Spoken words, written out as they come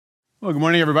Well, good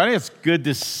morning, everybody. It's good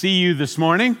to see you this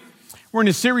morning. We're in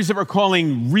a series that we're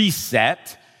calling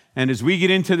Reset. And as we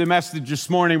get into the message this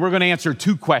morning, we're going to answer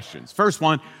two questions. First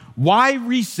one, why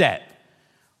reset?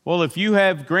 Well, if you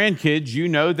have grandkids, you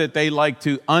know that they like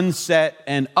to unset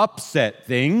and upset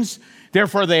things.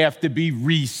 Therefore, they have to be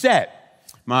reset.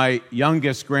 My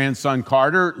youngest grandson,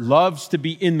 Carter, loves to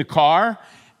be in the car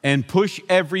and push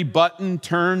every button,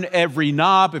 turn every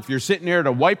knob. If you're sitting there,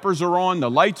 the wipers are on, the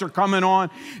lights are coming on,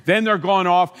 then they're going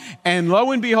off. And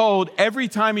lo and behold, every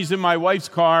time he's in my wife's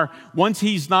car, once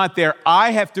he's not there,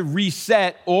 I have to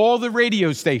reset all the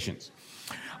radio stations.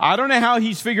 I don't know how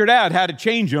he's figured out how to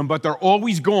change them, but they're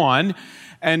always gone.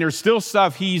 And there's still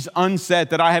stuff he's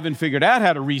unset that I haven't figured out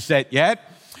how to reset yet.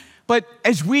 But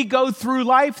as we go through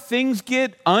life, things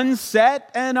get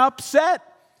unset and upset.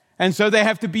 And so they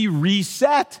have to be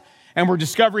reset. And we're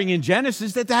discovering in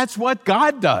Genesis that that's what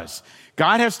God does.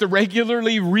 God has to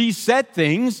regularly reset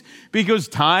things because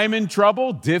time and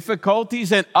trouble,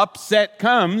 difficulties, and upset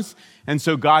comes. And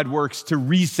so God works to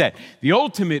reset. The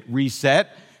ultimate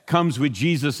reset comes with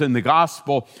Jesus and the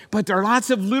gospel, but there are lots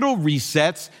of little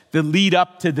resets that lead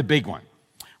up to the big one.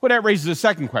 Well, that raises a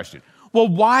second question. Well,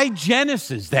 why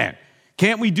Genesis then?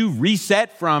 Can't we do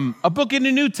reset from a book in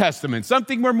the New Testament,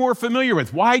 something we're more familiar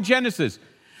with? Why Genesis?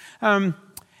 Have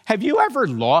you ever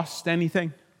lost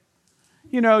anything?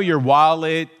 You know, your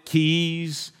wallet,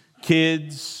 keys,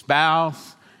 kids,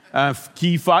 spouse,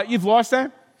 key fob. You've lost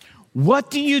that? What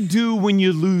do you do when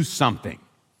you lose something?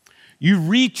 You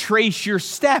retrace your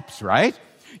steps, right?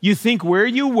 You think where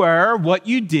you were, what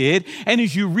you did, and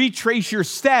as you retrace your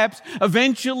steps,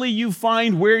 eventually you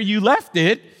find where you left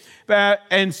it.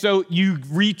 And so you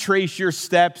retrace your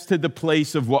steps to the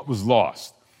place of what was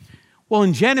lost. Well,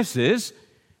 in Genesis,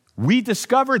 we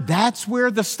discovered that's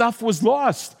where the stuff was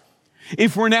lost.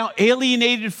 If we're now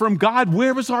alienated from God,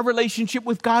 where was our relationship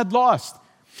with God lost?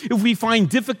 If we find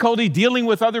difficulty dealing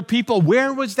with other people,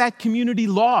 where was that community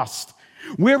lost?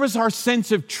 Where was our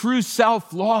sense of true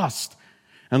self lost?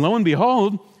 And lo and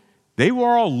behold, they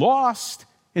were all lost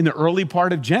in the early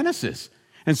part of Genesis.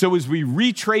 And so as we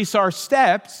retrace our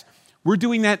steps, we're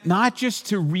doing that not just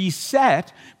to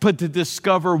reset, but to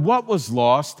discover what was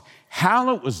lost,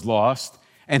 how it was lost,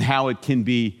 and how it can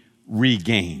be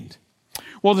regained.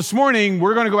 Well, this morning,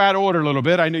 we're going to go out of order a little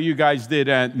bit. I know you guys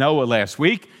did Noah last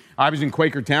week. I was in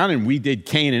Quakertown, and we did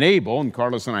Cain and Abel, and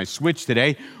Carlos and I switched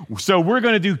today. So we're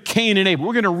going to do Cain and Abel.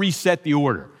 We're going to reset the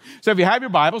order. So if you have your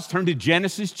Bibles, turn to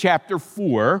Genesis chapter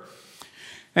 4.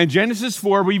 And Genesis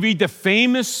 4, we read the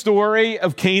famous story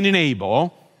of Cain and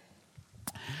Abel.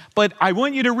 But I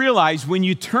want you to realize when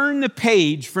you turn the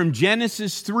page from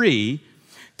Genesis 3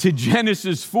 to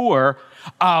Genesis 4,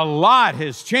 a lot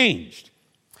has changed.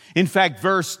 In fact,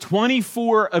 verse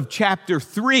 24 of chapter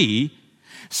 3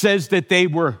 says that they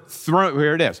were thrown,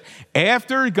 here it is.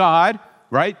 After God,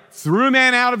 right, threw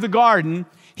man out of the garden,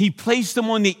 he placed them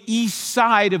on the east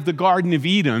side of the Garden of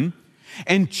Eden,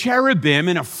 and cherubim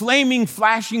and a flaming,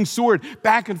 flashing sword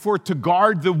back and forth to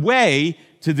guard the way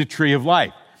to the tree of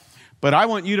life. But I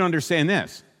want you to understand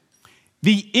this.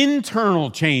 The internal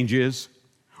changes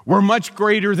were much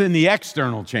greater than the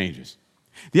external changes.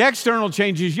 The external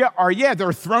changes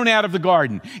they're thrown out of the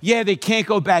garden. Yeah, they can't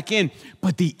go back in.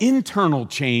 But the internal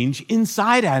change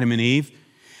inside Adam and Eve,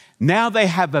 now they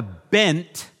have a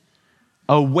bent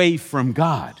away from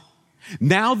God.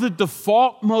 Now the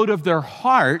default mode of their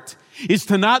heart is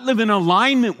to not live in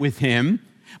alignment with Him,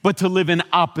 but to live in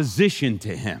opposition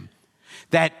to Him.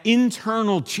 That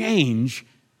internal change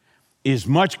is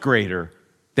much greater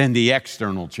than the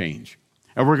external change.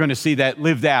 And we're going to see that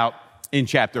lived out in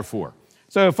chapter 4.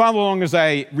 So follow along as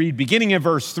I read beginning in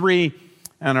verse 3,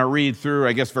 and I'll read through,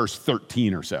 I guess, verse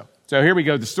 13 or so. So here we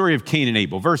go, the story of Cain and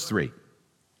Abel, verse 3.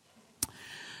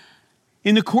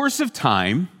 In the course of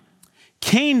time,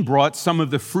 Cain brought some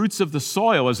of the fruits of the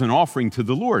soil as an offering to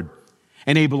the Lord.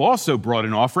 And Abel also brought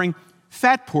an offering,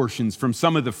 fat portions from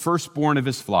some of the firstborn of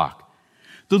his flock.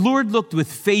 The Lord looked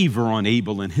with favor on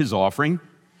Abel and his offering,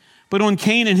 but on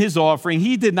Cain and his offering,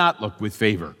 he did not look with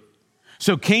favor.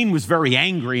 So Cain was very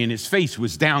angry and his face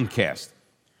was downcast.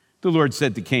 The Lord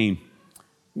said to Cain,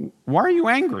 "Why are you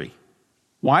angry?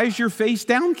 Why is your face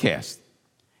downcast?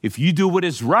 If you do what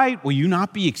is right, will you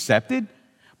not be accepted?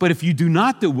 But if you do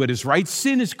not do what is right,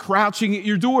 sin is crouching at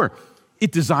your door.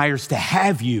 It desires to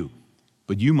have you,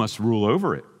 but you must rule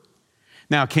over it."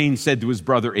 Now Cain said to his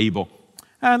brother Abel,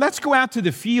 "Let's go out to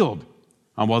the field."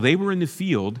 And while they were in the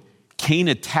field, Cain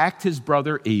attacked his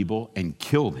brother Abel and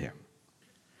killed him.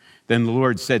 Then the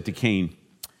Lord said to Cain,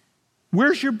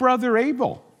 "Where's your brother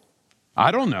Abel?"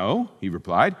 "I don't know," he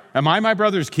replied. "Am I my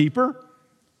brother's keeper?"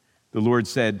 The Lord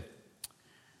said,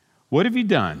 What have you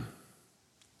done?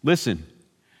 Listen,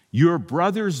 your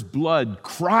brother's blood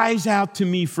cries out to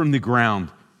me from the ground.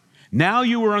 Now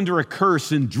you are under a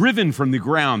curse and driven from the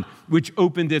ground, which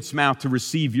opened its mouth to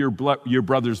receive your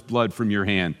brother's blood from your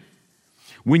hand.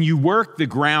 When you work the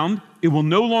ground, it will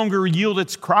no longer yield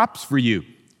its crops for you.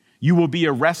 You will be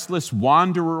a restless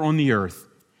wanderer on the earth.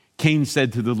 Cain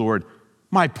said to the Lord,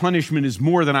 my punishment is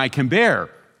more than I can bear.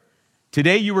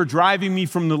 Today you are driving me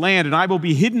from the land, and I will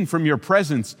be hidden from your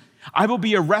presence. I will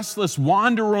be a restless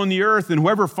wanderer on the earth, and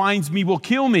whoever finds me will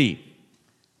kill me.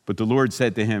 But the Lord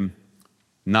said to him,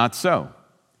 not so.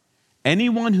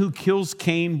 Anyone who kills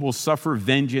Cain will suffer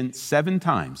vengeance 7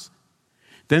 times.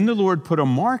 Then the Lord put a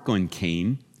mark on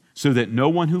Cain so that no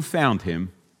one who found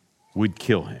him would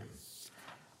kill him.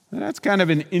 Now, that's kind of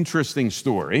an interesting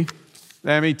story.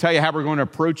 Let me tell you how we're going to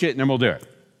approach it, and then we'll do it.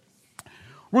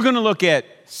 We're going to look at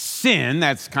sin.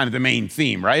 That's kind of the main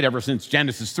theme, right? Ever since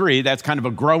Genesis 3, that's kind of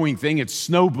a growing thing. It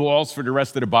snowballs for the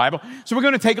rest of the Bible. So we're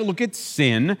going to take a look at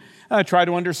sin, try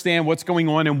to understand what's going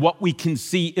on and what we can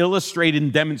see illustrated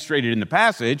and demonstrated in the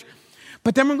passage.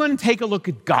 But then we're going to take a look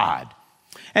at God.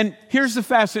 And here's the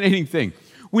fascinating thing.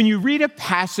 When you read a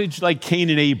passage like Cain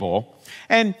and Abel,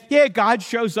 and yeah, God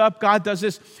shows up, God does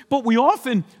this, but we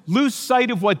often lose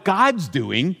sight of what God's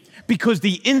doing because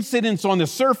the incidents on the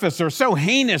surface are so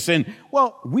heinous. And,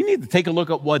 well, we need to take a look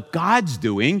at what God's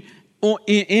doing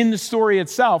in the story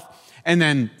itself. And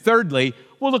then thirdly,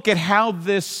 we'll look at how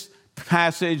this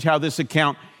passage, how this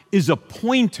account is a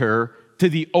pointer to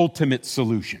the ultimate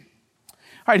solution.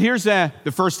 All right, here's the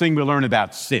first thing we learn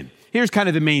about sin. Here's kind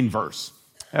of the main verse.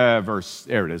 There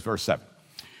it is, verse 7.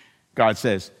 God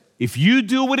says, if you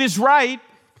do what is right,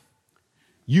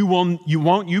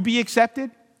 you be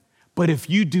accepted. But if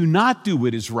you do not do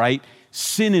what is right,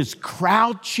 sin is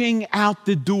crouching out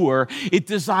the door. It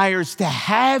desires to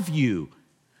have you,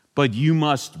 but you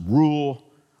must rule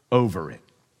over it.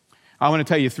 I want to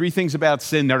tell you 3 things about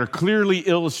sin that are clearly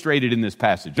illustrated in this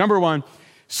passage. Number 1,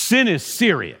 sin is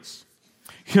serious.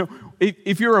 You know,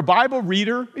 if you're a Bible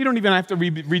reader, you don't even have to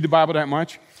read the Bible that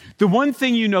much. The one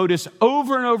thing you notice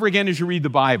over and over again as you read the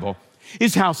Bible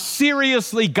is how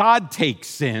seriously God takes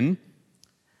sin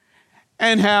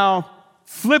and how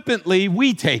flippantly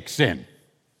we take sin.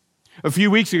 A few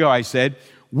weeks ago, I said,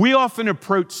 we often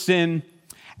approach sin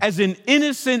as an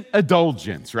innocent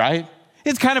indulgence, right?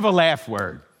 It's kind of a laugh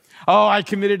word. Oh, I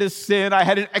committed a sin. I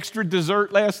had an extra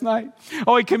dessert last night.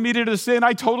 Oh, I committed a sin.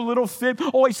 I told a little fib.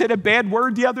 Oh, I said a bad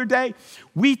word the other day.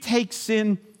 We take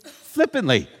sin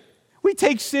flippantly. We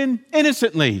take sin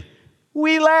innocently.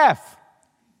 We laugh.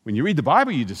 When you read the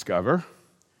Bible, you discover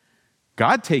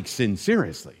God takes sin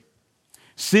seriously.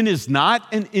 Sin is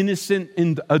not an innocent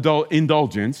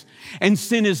indulgence, and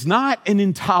sin is not an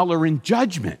intolerant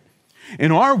judgment.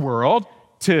 In our world,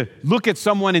 to look at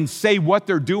someone and say what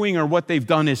they're doing or what they've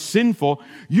done is sinful,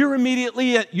 you're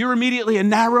immediately a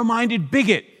narrow-minded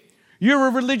bigot. You're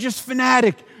a religious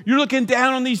fanatic. You're looking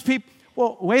down on these people.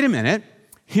 Well, wait a minute.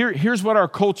 Here's what our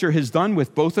culture has done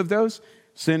with both of those.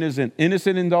 Sin is an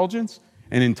innocent indulgence,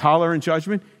 an intolerant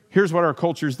judgment. Here's what our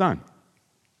culture's done.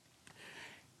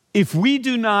 If we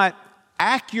do not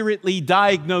accurately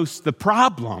diagnose the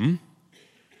problem,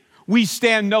 we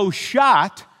stand no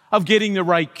shot of getting the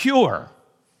right cure.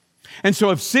 And so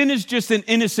if sin is just an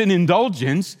innocent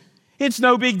indulgence, it's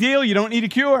no big deal. You don't need a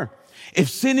cure. If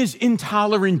sin is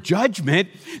intolerant judgment,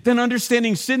 then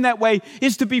understanding sin that way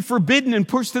is to be forbidden and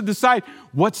pushed to the side.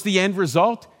 What's the end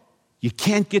result? You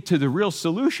can't get to the real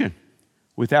solution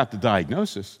without the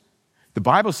diagnosis. The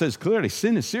Bible says clearly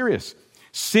sin is serious.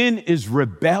 Sin is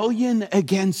rebellion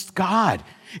against God.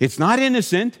 It's not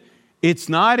innocent. It's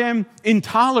not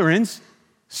intolerance.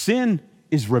 Sin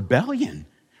is rebellion.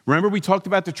 Remember we talked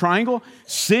about the triangle?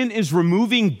 Sin is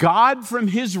removing God from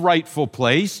his rightful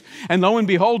place, and lo and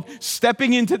behold,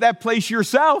 stepping into that place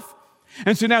yourself.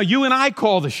 And so now you and I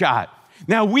call the shot.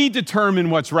 Now we determine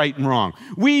what's right and wrong.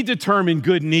 We determine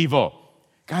good and evil.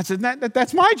 God said,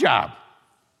 that's my job.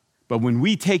 But when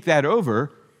we take that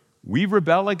over, we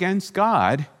rebel against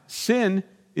God. Sin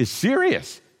is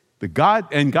serious. God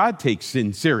takes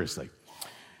sin seriously.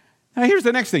 Now here's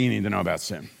the next thing you need to know about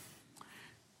sin.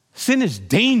 Sin is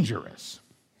dangerous.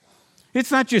 It's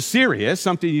not just serious,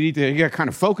 something you got to kind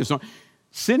of focus on.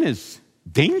 Sin is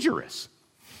dangerous.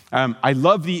 I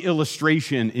love the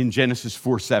illustration in Genesis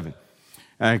 4:7.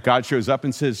 God shows up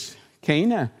and says,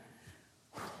 Cain,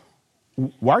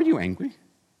 why are you angry?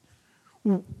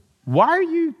 Why are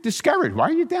you discouraged? Why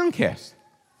are you downcast?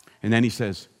 And then he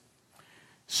says,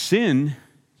 sin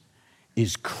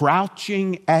is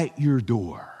crouching at your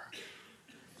door,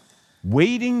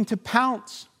 waiting to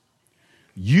pounce.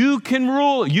 You can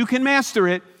rule, you can master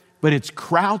it, but it's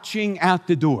crouching out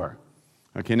the door.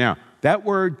 Okay, now, that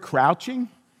word crouching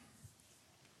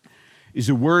is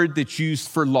a word that's used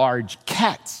for large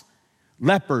cats,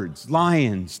 leopards,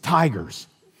 lions, tigers,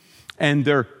 and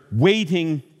they're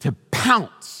waiting to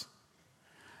pounce.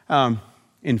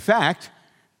 In fact,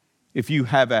 if you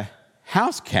have a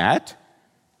house cat,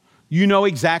 you know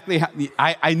exactly how,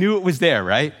 I knew it was there,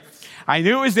 right? I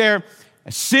knew it was there.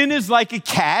 Sin is like a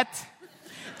cat.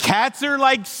 Cats are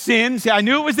like sin. See, I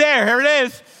knew it was there. Here it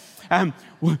is.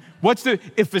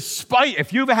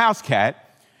 If you have a house cat,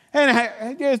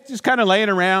 and it's just kind of laying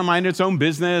around, minding its own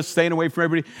business, staying away from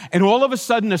everybody, and all of a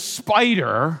sudden a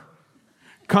spider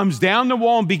comes down the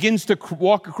wall and begins to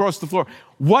walk across the floor,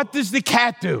 what does the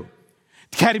cat do?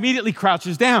 The cat immediately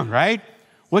crouches down, right?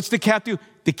 What's the cat do?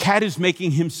 The cat is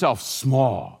making himself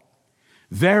small,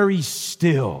 very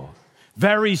still,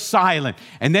 very silent.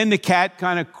 And then the cat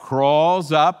kind of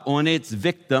crawls up on its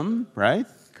victim, right?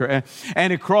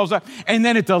 And it crawls up. And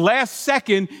then at the last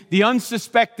second, the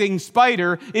unsuspecting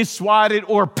spider is swatted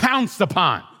or pounced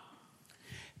upon.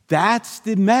 That's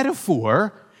the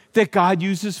metaphor that God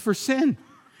uses for sin.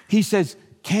 He says,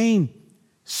 Cain,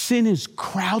 sin is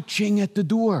crouching at the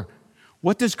door.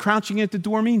 What does crouching at the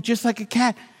door mean? Just like a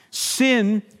cat.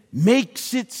 Sin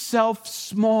makes itself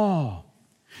small.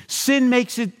 Sin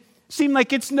makes it seem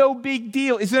like it's no big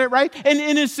deal. Isn't that right? An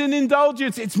innocent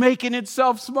indulgence. It's making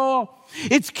itself small.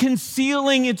 It's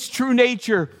concealing its true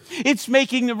nature. It's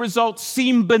making the results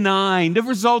seem benign. The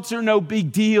results are no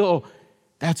big deal.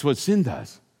 That's what sin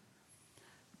does.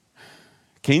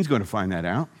 Cain's going to find that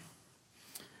out.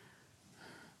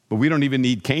 But we don't even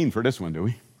need Cain for this one, do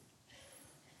we?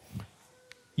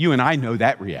 You and I know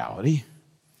that reality.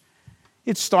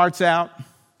 It starts out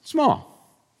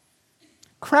small,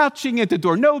 crouching at the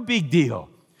door, no big deal.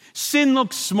 Sin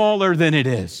looks smaller than it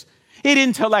is. It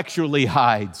intellectually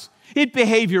hides. It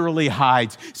behaviorally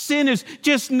hides. Sin is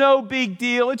just no big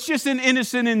deal. It's just an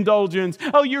innocent indulgence.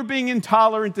 Oh, you're being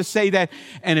intolerant to say that.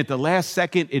 And at the last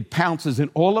second, it pounces. And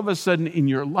all of a sudden in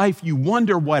your life, you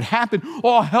wonder what happened.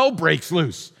 All hell breaks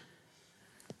loose.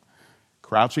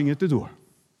 Crouching at the door.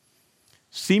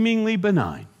 Seemingly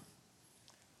benign.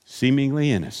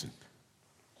 Seemingly innocent.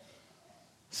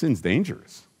 Sin's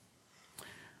dangerous.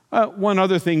 One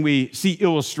other thing we see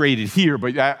illustrated here,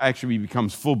 but actually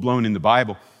becomes full-blown in the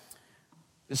Bible,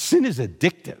 sin is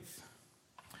addictive.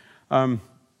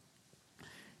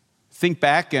 Think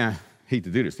back, hate to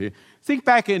do this to you, think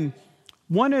back in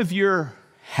one of your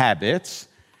habits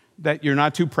that you're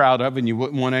not too proud of and you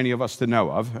wouldn't want any of us to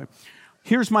know of.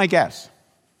 Here's my guess.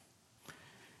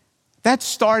 That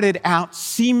started out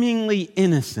seemingly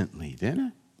innocently, didn't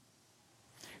it?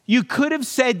 You could have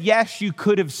said yes, you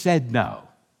could have said no.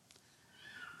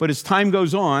 But as time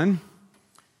goes on,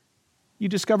 you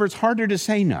discover it's harder to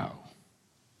say no.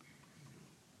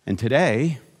 And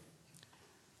today,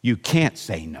 you can't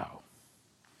say no.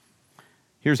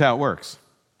 Here's how it works.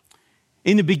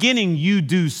 In the beginning, you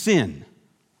do sin.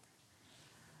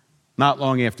 Not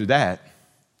long after that,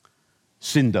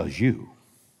 sin does you.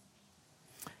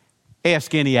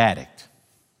 Ask any addict.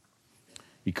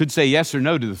 You could say yes or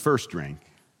no to the first drink.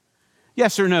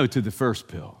 Yes or no to the first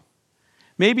pill.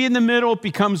 Maybe in the middle it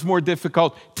becomes more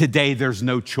difficult. Today there's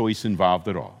no choice involved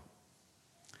at all.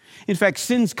 In fact,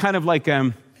 sin's kind of like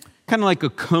a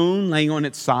cone laying on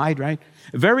its side, right?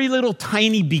 A very little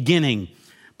tiny beginning.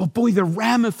 But boy, the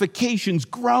ramifications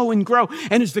grow and grow.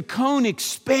 And as the cone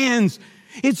expands,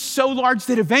 it's so large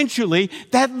that eventually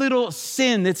that little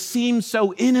sin that seems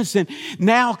so innocent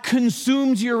now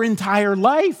consumes your entire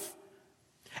life.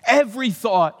 Every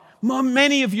thought,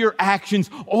 many of your actions,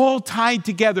 all tied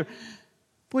together.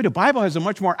 Boy, the Bible has a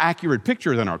much more accurate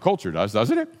picture than our culture does,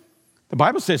 doesn't it? The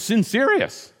Bible says sin's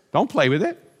serious. Don't play with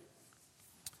it.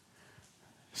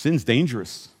 Sin's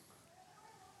dangerous.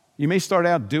 You may start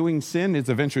out doing sin. It's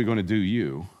eventually going to do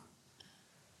you.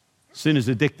 Sin is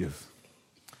addictive.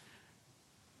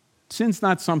 Sin's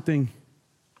not something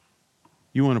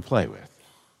you want to play with.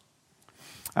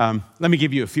 Let me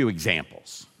give you a few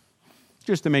examples,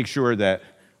 just to make sure that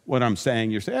what I'm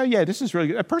saying, you're saying, oh yeah, this is really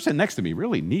good. A person next to me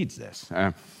really needs this.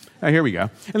 Here we go.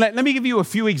 And let me give you a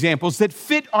few examples that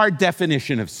fit our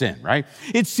definition of sin, right?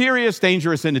 It's serious,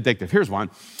 dangerous, and addictive. Here's one.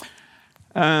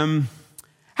 How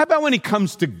about when it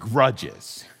comes to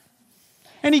grudges?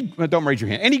 Don't raise your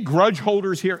hand. Any grudge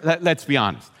holders here? Let's be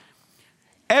honest.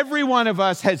 Every one of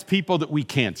us has people that we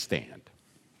can't stand.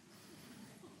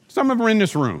 Some of them are in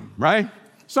this room, right?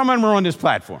 Some of them are on this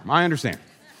platform. I understand.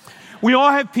 We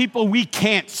all have people we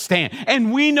can't stand,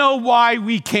 and we know why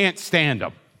we can't stand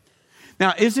them.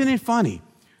 Now, isn't it funny?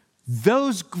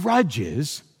 Those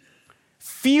grudges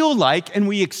feel like, and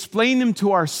we explain them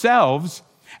to ourselves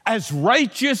as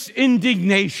righteous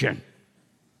indignation.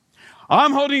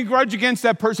 I'm holding a grudge against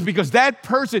that person because that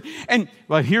person, and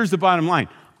well, here's the bottom line.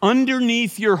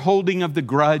 Underneath your holding of the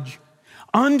grudge,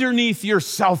 underneath your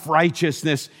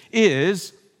self-righteousness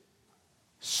is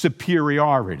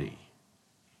superiority.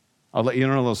 I'll let you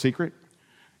know a little secret.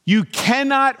 You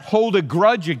cannot hold a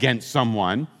grudge against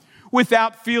someone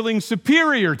without feeling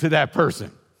superior to that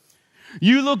person.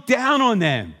 You look down on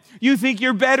them. You think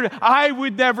you're better. I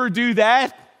would never do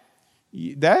that.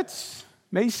 That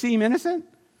may seem innocent.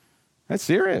 That's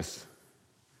serious.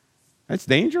 That's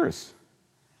dangerous.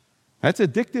 That's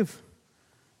addictive.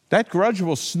 That grudge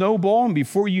will snowball, and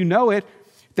before you know it,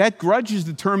 that grudge is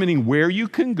determining where you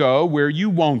can go, where you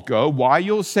won't go, why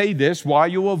you'll say this, why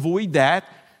you'll avoid that.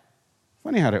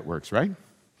 Funny how that works, right?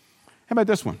 How about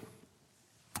this one?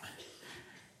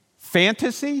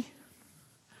 Fantasy?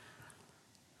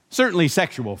 Certainly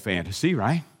sexual fantasy,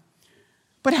 right?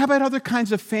 But how about other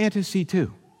kinds of fantasy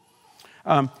too?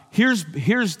 Here's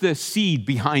the seed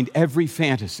behind every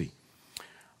fantasy.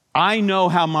 I know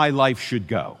how my life should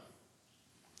go.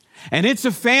 And it's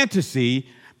a fantasy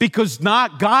because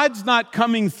God's not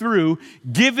coming through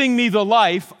giving me the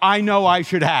life I know I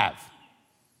should have.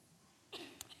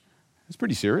 That's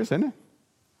pretty serious, isn't it?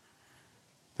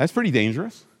 That's pretty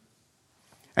dangerous.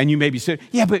 And you may be saying,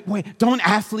 yeah, but wait, don't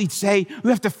athletes say you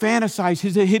have to fantasize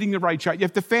hitting the right shot? You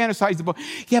have to fantasize the ball.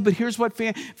 Yeah, but here's what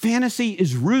fantasy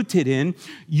is rooted in: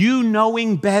 you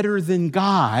knowing better than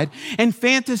God. And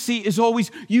fantasy is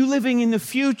always you living in the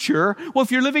future. Well,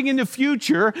 if you're living in the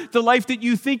future, the life that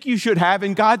you think you should have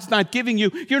and God's not giving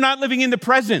you, you're not living in the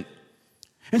present.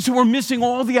 And so we're missing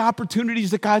all the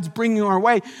opportunities that God's bringing our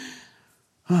way.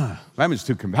 That one's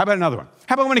too compelling. How about another one?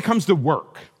 How about when it comes to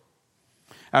work?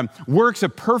 Work's a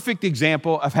perfect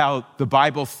example of how the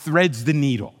Bible threads the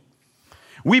needle.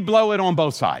 We blow it on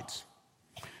both sides.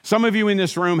 Some of you in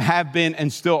this room have been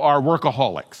and still are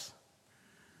workaholics.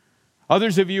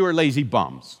 Others of you are lazy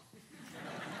bums.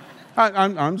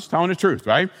 I'm just telling the truth,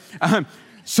 right?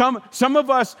 Some of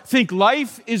us think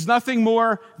life is nothing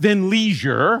more than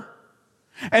leisure,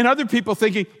 and other people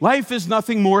thinking life is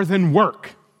nothing more than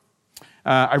work.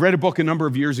 I read a book a number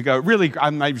of years ago. Really,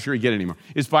 I'm not even sure you get it anymore.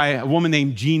 It's by a woman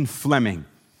named Jean Fleming.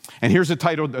 And here's the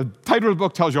title. The title of the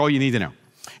book tells you all you need to know.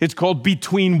 It's called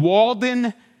Between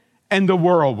Walden and the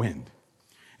Whirlwind.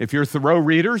 If you're Thoreau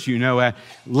readers, you know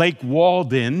Lake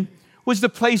Walden was the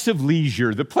place of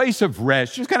leisure, the place of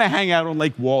rest. Just kind of hang out on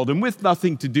Lake Walden with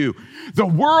nothing to do. The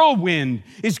whirlwind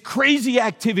is crazy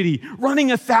activity, running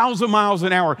 1,000 miles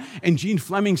an hour. And Jean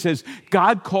Fleming says,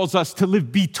 God calls us to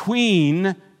live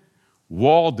between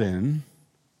Walden,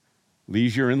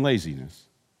 leisure and laziness,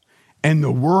 and the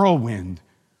whirlwind,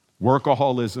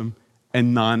 workaholism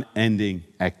and non-ending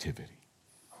activity.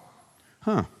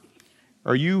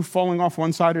 Are you falling off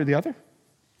one side or the other?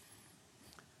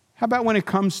 How about when it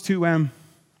comes to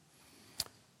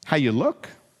how you look?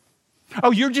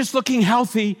 Oh, you're just looking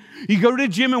healthy. You go to the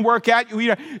gym and work out. You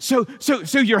eat, so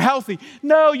you're healthy.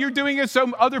 No, you're doing it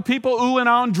so other people ooh and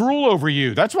ah and drool over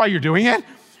you. That's why you're doing it.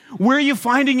 Where are you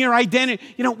finding your identity?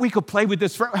 You know, we could play with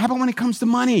this. How about when it comes to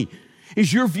money?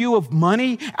 Is your view of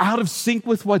money out of sync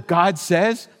with what God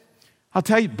says? I'll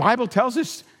tell you, the Bible tells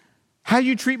us how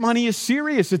you treat money is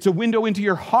serious. It's a window into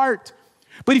your heart.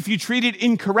 But if you treat it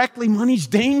incorrectly, money's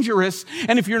dangerous.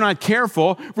 And if you're not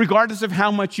careful, regardless of how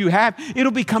much you have,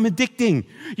 it'll become addicting.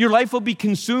 Your life will be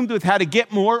consumed with how to get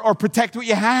more or protect what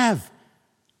you have.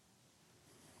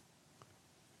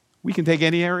 We can take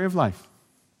any area of life.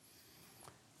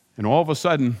 And all of a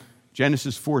sudden,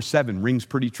 Genesis 4:7 rings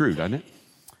pretty true, doesn't it?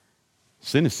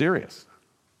 Sin is serious.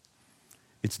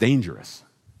 It's dangerous.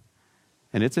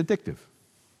 And it's addictive.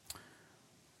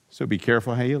 So be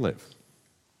careful how you live.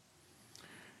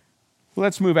 Well,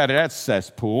 let's move out of that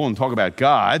cesspool and talk about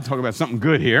God, talk about something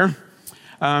good here.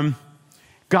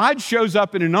 God shows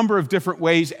up in a number of different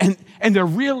ways, and they're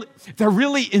really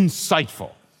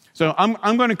insightful. So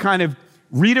I'm going to kind of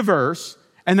read a verse,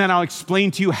 and then I'll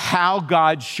explain to you how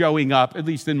God's showing up, at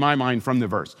least in my mind, from the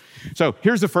verse. So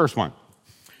here's the first one.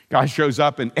 God shows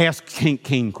up and asks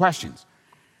Cain questions.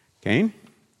 Cain,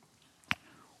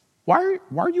 why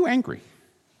are you angry?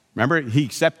 Remember,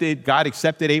 God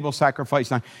accepted Abel's sacrifice.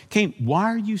 Now, Cain,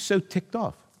 why are you so ticked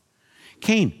off?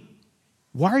 Cain,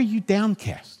 why are you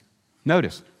downcast?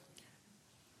 Notice,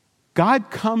 God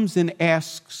comes and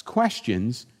asks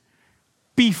questions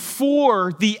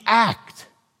before the act.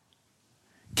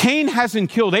 Cain hasn't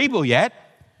killed Abel yet.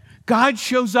 God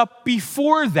shows up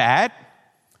before that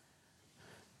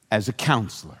as a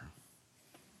counselor.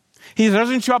 He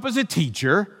doesn't show up as a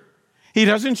teacher. He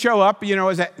doesn't show up,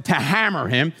 to hammer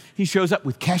him. He shows up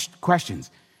with questions.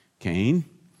 Cain,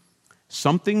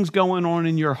 something's going on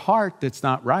in your heart that's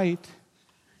not right.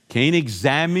 Cain,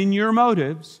 examine your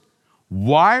motives.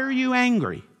 Why are you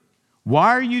angry?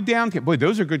 Why are you downcast? Boy,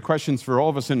 those are good questions for all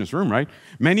of us in this room, right?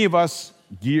 Many of us,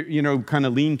 kind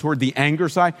of lean toward the anger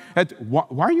side.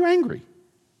 Why are you angry?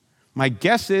 My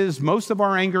guess is most of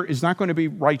our anger is not going to be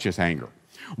righteous anger.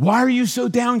 Why are you so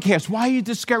downcast? Why are you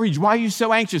discouraged? Why are you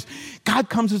so anxious? God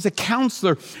comes as a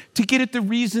counselor to get at the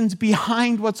reasons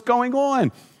behind what's going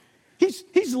on.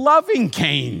 He's loving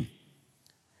Cain.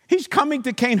 He's coming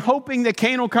to Cain, hoping that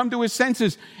Cain will come to his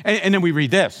senses. And then we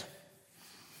read this.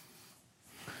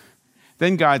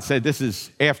 Then God said, this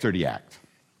is after the act.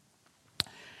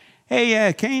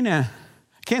 Hey, Cain,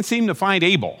 can't seem to find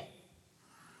Abel.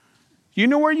 You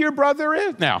know where your brother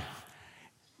is? Now,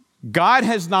 God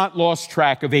has not lost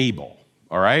track of Abel,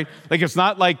 all right? Like, it's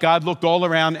not like God looked all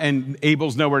around and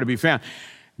Abel's nowhere to be found.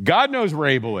 God knows where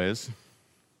Abel is.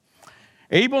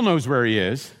 Abel knows where he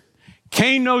is.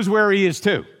 Cain knows where he is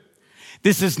too.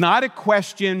 This is not a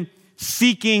question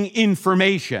seeking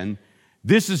information.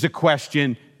 This is a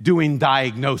question doing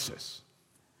diagnosis.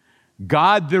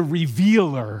 God, the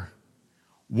revealer,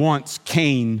 wants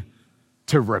Cain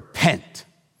to repent.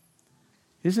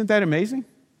 Isn't that amazing?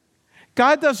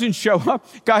 God doesn't show up.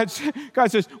 God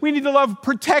says, we need to love,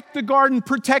 protect the garden,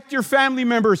 protect your family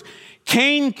members.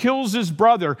 Cain kills his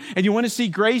brother. And you want to see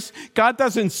grace? God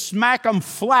doesn't smack him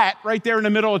flat right there in the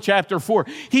middle of chapter 4.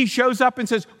 He shows up and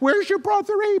says, where's your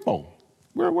brother Abel?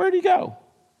 Where'd he go?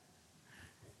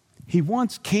 He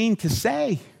wants Cain to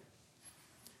say,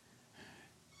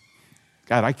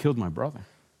 God, I killed my brother.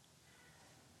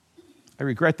 I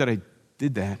regret that I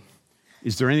did that.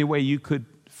 Is there any way you could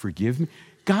forgive me?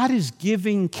 God is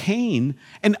giving Cain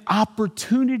an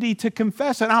opportunity to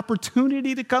confess, an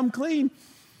opportunity to come clean.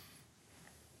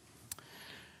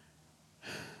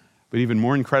 But even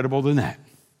more incredible than that,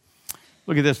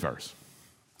 look at this verse.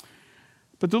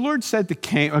 But the Lord said to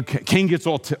Cain, Cain gets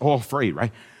all afraid,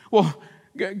 right? Well,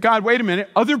 God, wait a minute.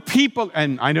 Other people,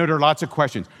 and I know there are lots of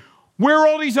questions. Where'd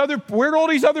all these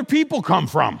other people come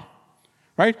from?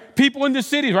 Right? People in the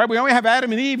cities, right? We only have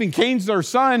Adam and Eve, and Cain's their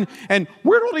son. And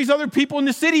where'd all these other people in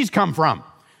the cities come from?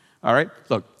 All right?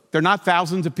 Look, they're not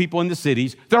thousands of people in the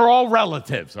cities. They're all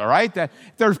relatives, all right?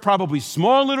 There's probably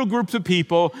small little groups of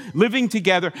people living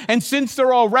together. And since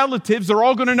they're all relatives, they're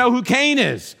all going to know who Cain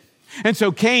is. And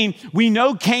so Cain, we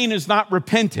know Cain is not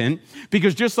repentant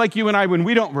because just like you and I, when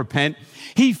we don't repent,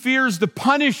 he fears the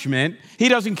punishment. He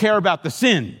doesn't care about the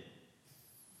sin.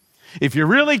 If you're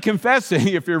really confessing,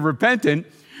 if you're repentant,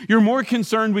 you're more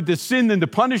concerned with the sin than the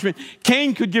punishment.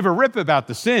 Cain could give a rip about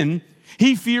the sin.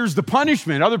 He fears the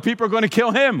punishment. Other people are going to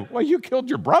kill him. Well, you killed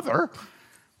your brother.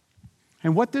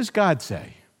 And what does God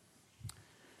say?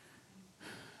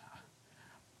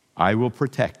 I will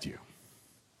protect you.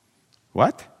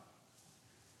 What?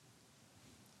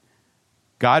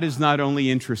 God is not only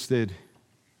interested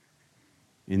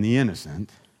in the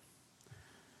innocent,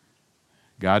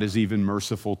 God is even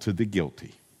merciful to the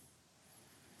guilty.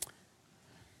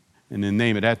 And the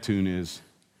name of that tune is,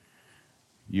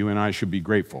 you and I should be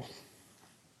grateful.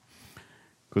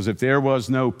 Because if there was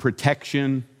no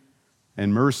protection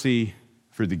and mercy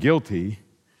for the guilty,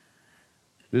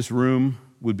 this room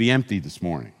would be empty this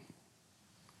morning.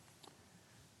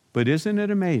 But isn't it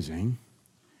amazing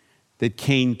that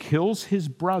Cain kills his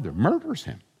brother, murders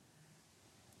him?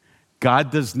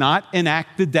 God does not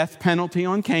enact the death penalty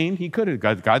on Cain. He could have.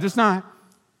 God does not.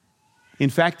 In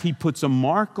fact, he puts a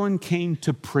mark on Cain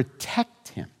to protect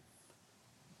him.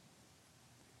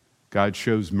 God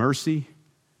shows mercy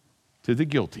to the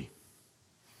guilty,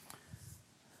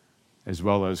 as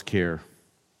well as care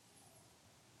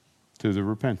to the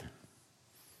repentant.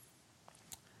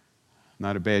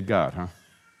 Not a bad God, huh?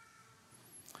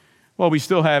 Well, we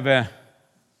still have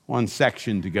one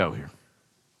section to go here.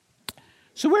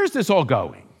 So where's this all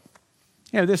going?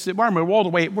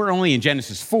 We're only in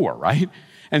Genesis 4, right?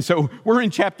 And so we're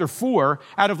in chapter 4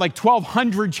 out of like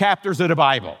 1,200 chapters of the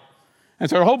Bible. And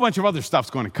so a whole bunch of other stuff's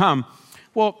going to come.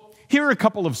 Well, here are a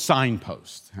couple of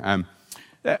signposts.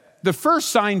 The first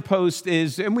signpost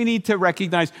is, and we need to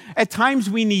recognize, at times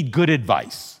we need good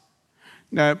advice.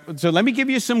 So let me give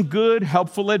you some good,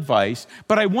 helpful advice,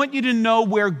 but I want you to know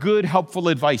where good, helpful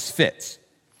advice fits.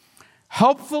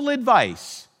 Helpful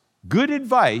advice, good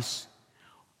advice,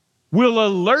 will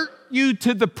alert you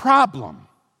to the problem.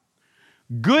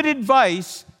 Good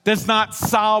advice does not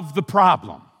solve the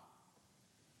problem.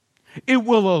 It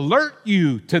will alert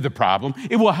you to the problem.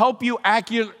 It will help you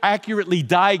accurately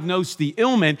diagnose the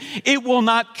ailment. It will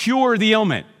not cure the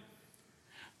ailment.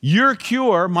 Your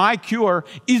cure, my cure,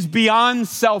 is beyond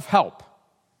self-help.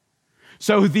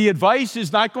 So the advice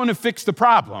is not going to fix the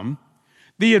problem.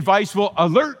 The advice will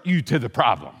alert you to the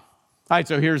problem. All right,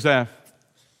 so here's a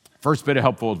first bit of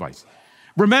helpful advice.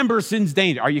 Remember, sin's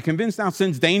dangerous. Are you convinced now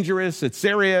sin's dangerous? It's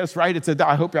serious, right?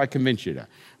 I hope I convinced you that.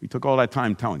 We took all that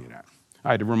time telling you that.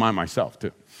 I had to remind myself,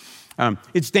 too.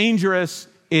 It's dangerous.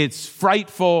 It's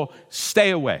frightful.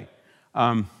 Stay away.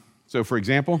 So, for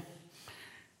example,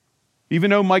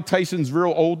 even though Mike Tyson's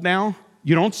real old now,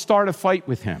 you don't start a fight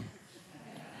with him.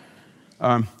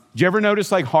 Do you ever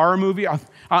notice, like, horror movie?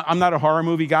 I'm not a horror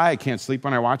movie guy. I can't sleep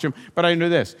when I watch them. But I know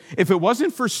this. If it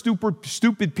wasn't for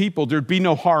stupid people, there'd be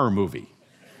no horror movie.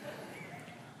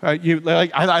 I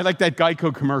like that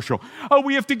Geico commercial. Oh,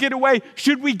 we have to get away.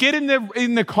 Should we get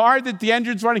in the car that the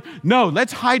engine's running? No,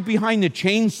 let's hide behind the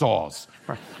chainsaws.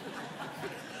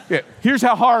 Yeah, here's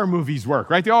how horror movies work,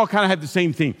 right? They all kind of have the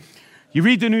same theme. You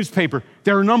read the newspaper.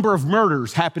 There are a number of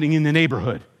murders happening in the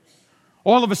neighborhood.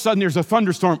 All of a sudden, there's a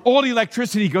thunderstorm. All the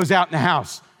electricity goes out in the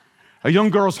house. A young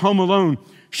girl's home alone.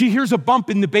 She hears a bump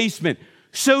in the basement,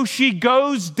 so she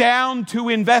goes down to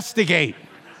investigate.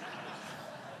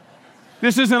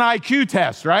 This is an IQ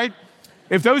test, right?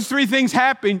 If those three things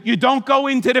happen, you don't go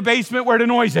into the basement where the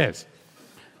noise is.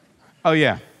 Oh,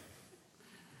 yeah.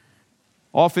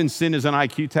 Often sin is an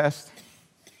IQ test.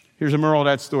 Here's a moral of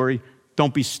that story.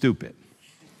 Don't be stupid.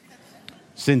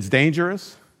 Sin's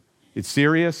dangerous. It's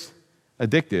serious,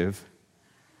 addictive.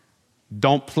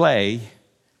 Don't play.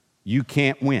 You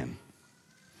can't win.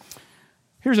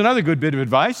 Here's another good bit of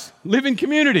advice. Live in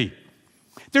community.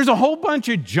 There's a whole bunch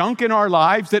of junk in our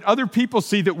lives that other people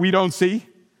see that we don't see.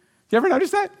 You ever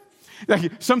notice that?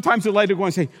 Like sometimes the light will go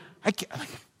and say,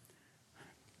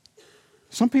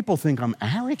 some people think I'm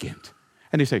arrogant.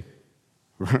 And they say,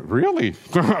 really?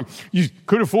 You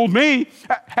could have fooled me.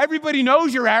 Everybody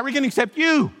knows you're arrogant except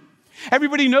you.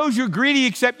 Everybody knows you're greedy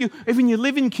except you. If when you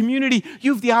live in community,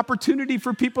 you have the opportunity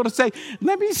for people to say,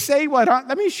 let me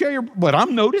share what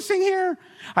I'm noticing here.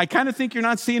 I kind of think you're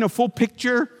not seeing a full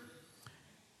picture.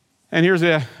 And here's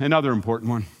another important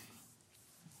one.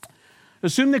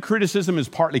 Assume that criticism is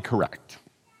partly correct.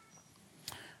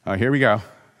 Here we go.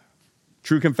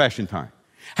 True confession time.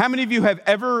 How many of you have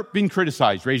ever been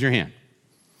criticized? Raise your hand.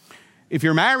 If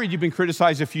you're married, you've been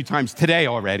criticized a few times today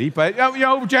already, but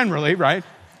generally, right?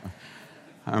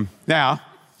 Now,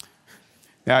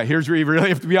 here's where you really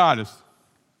have to be honest.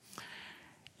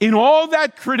 In all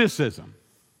that criticism,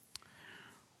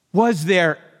 was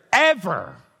there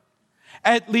ever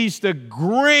at least a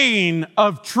grain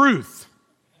of truth?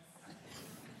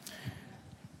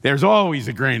 There's always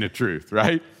a grain of truth,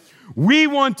 right? We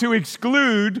want to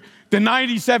exclude the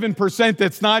 97%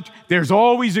 that's not. There's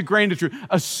always a grain of truth.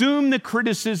 Assume the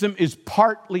criticism is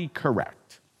partly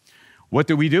correct. What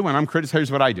do we do when I'm criticized?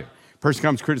 Here's what I do. Person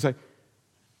comes criticize.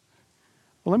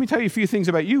 Well, let me tell you a few things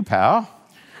about you, pal.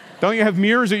 Don't you have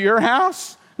mirrors at your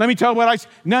house? Let me tell you what I...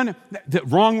 No, the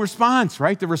wrong response,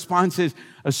 right? The response is,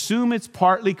 assume it's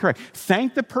partly correct.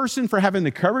 Thank the person for having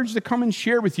the courage to come and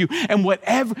share with you, and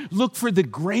look for the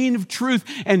grain of truth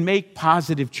and make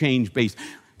positive change based.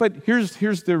 But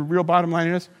here's the real bottom line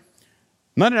of this.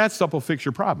 None of that stuff will fix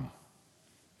your problem.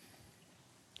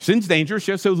 Sin's dangerous,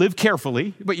 so live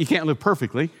carefully, but you can't live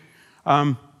perfectly.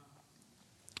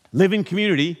 Live in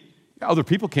community. Other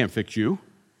people can't fix you.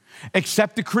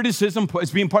 Accept the criticism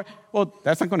as being part. Well,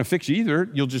 that's not going to fix you either.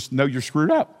 You'll just know you're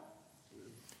screwed up.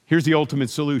 Here's the ultimate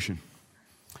solution.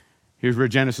 Here's where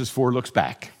Genesis 4 looks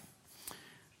back.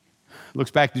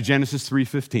 Looks back to Genesis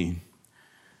 3:15,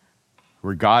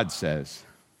 where God says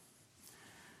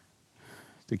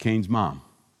to Cain's mom,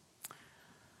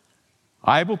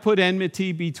 I will put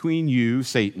enmity between you,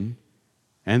 Satan,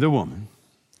 and the woman,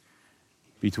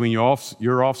 between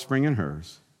your offspring and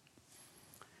hers.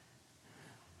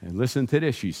 And listen to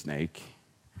this, you snake.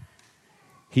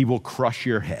 He will crush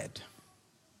your head,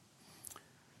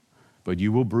 but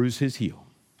you will bruise his heel.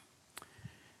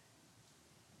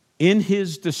 In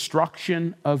his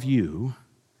destruction of you,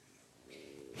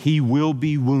 he will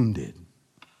be wounded.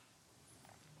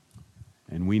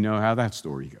 And we know how that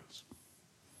story goes.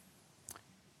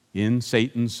 In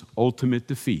Satan's ultimate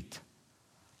defeat,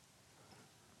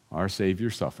 our Savior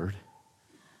suffered,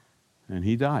 and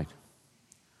he died,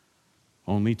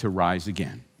 only to rise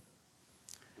again.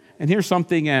 And here's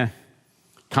something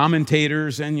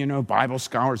commentators and, Bible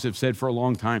scholars have said for a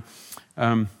long time.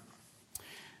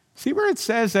 See where it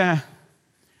says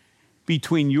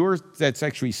between your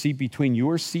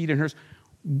seed and hers?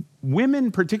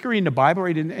 Women, particularly in the Bible,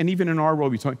 right, and even in our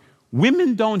world,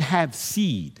 women don't have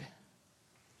seed.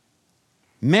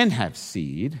 Men have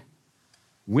seed.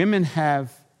 Women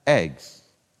have eggs.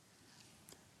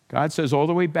 God says all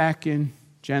the way back in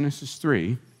Genesis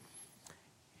 3,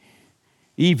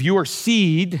 Eve, your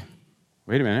seed,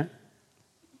 wait a minute,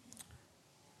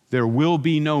 there will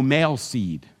be no male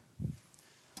seed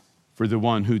for the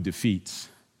one who defeats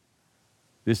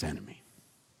this enemy.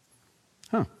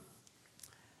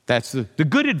 That's the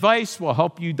good advice will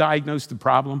help you diagnose the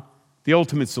problem. The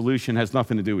ultimate solution has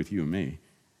nothing to do with you and me.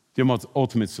 The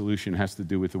ultimate solution has to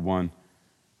do with the one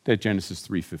that Genesis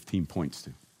 3:15 points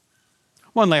to.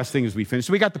 One last thing as we finish.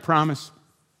 So we got the promise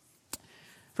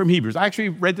from Hebrews. I actually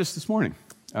read this morning.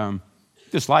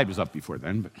 This slide was up before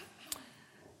then, but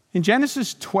in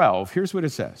Genesis 12, here's what it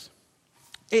says.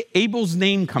 Abel's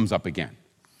name comes up again.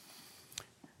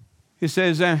 It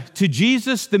says, to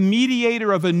Jesus, the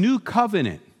mediator of a new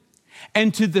covenant,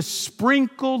 and to the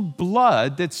sprinkled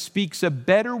blood that speaks a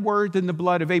better word than the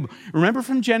blood of Abel. Remember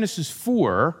from Genesis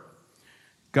 4,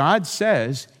 God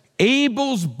says,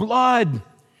 Abel's blood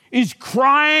is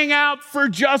crying out for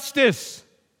justice.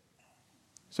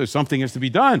 So something has to be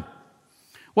done.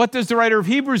 What does the writer of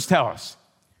Hebrews tell us?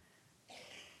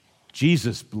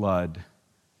 Jesus' blood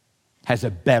has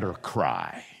a better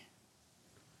cry.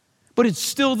 But it's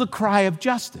still the cry of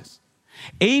justice.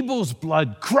 Abel's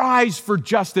blood cries for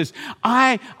justice.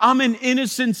 I'm an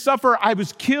innocent sufferer. I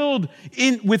was killed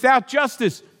without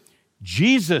justice.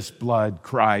 Jesus' blood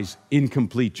cries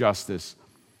incomplete justice.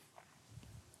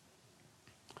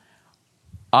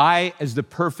 I, as the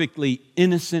perfectly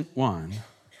innocent one,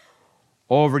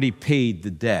 already paid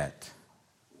the debt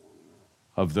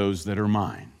of those that are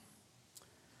mine.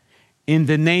 In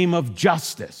the name of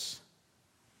justice,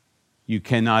 you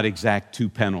cannot exact two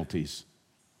penalties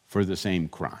for the same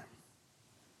crime.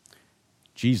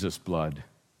 Jesus' blood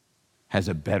has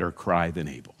a better cry than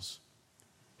Abel's.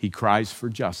 He cries for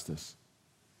justice,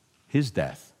 his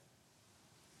death,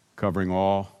 covering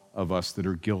all of us that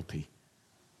are guilty,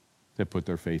 that put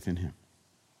their faith in him.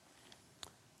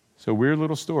 So, weird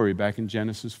little story back in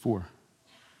Genesis 4.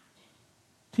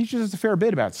 Teaches us a fair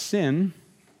bit about sin,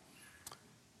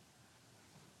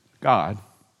 God,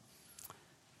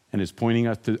 and is pointing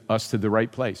us to the right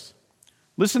place.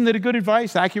 Listen to the good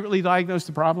advice, accurately diagnose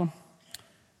the problem.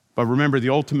 But remember, the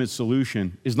ultimate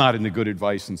solution is not in the good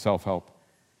advice and self-help.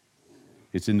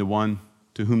 It's in the one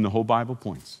to whom the whole Bible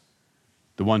points,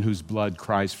 the one whose blood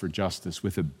cries for justice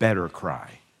with a better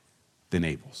cry than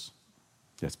Abel's.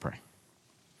 Let's pray.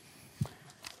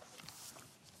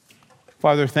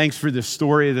 Father, thanks for this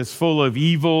story that's full of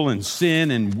evil and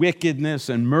sin and wickedness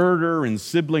and murder and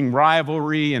sibling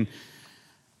rivalry. And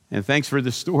thanks for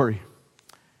this story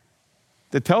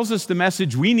that tells us the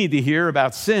message we need to hear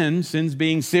about sin's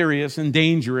being serious and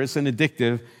dangerous and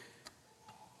addictive.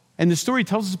 And the story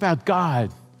tells us about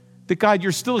God, that God,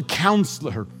 you're still a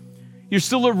counselor. You're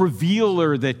still a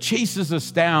revealer that chases us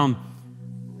down.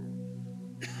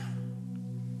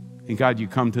 And God, you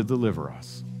come to deliver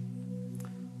us.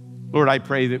 Lord, I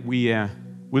pray that we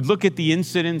would look at the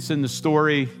incidents in the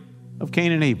story of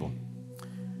Cain and Abel,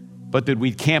 but that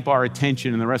we'd camp our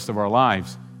attention in the rest of our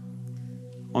lives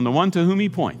on the one to whom he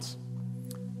points,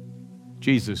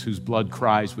 Jesus, whose blood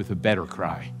cries with a better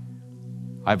cry.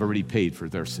 I've already paid for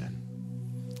their sin.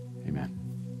 Amen.